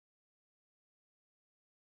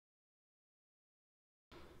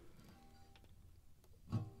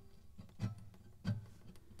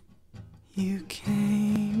You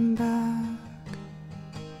came back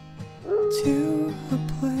to a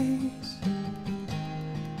place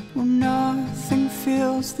where nothing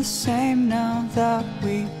feels the same now that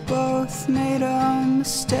we both made a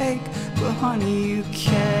mistake. But honey, you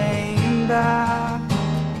came back.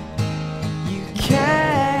 You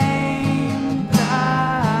came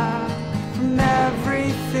back from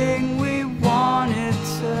everything we wanted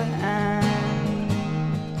to end.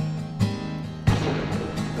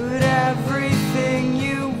 But everything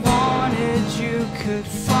you wanted you could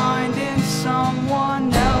find in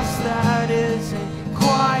someone else that isn't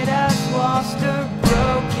quite as lost or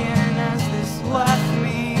broken as this left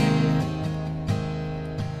me.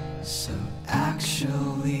 So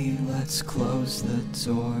actually, let's close the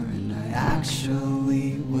door, and I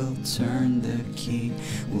actually will turn the key.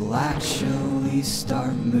 We'll actually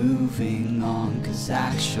start moving on, 'cause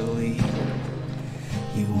actually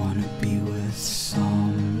you wanna be with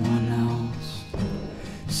someone else,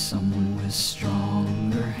 someone with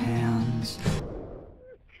stronger hands.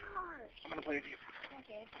 I'm gonna play with you.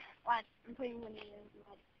 Okay. What? I'm playing with you.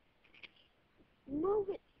 Move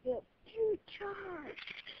it, you future.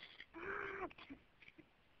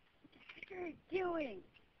 What are you doing?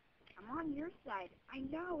 I'm on your side. I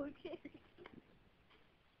know.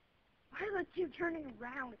 Why are you turning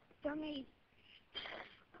around, dummy?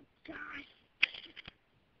 Oh, gosh.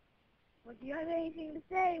 Well, do you have anything to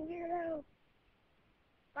say, weirdo?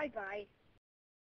 Bye-bye.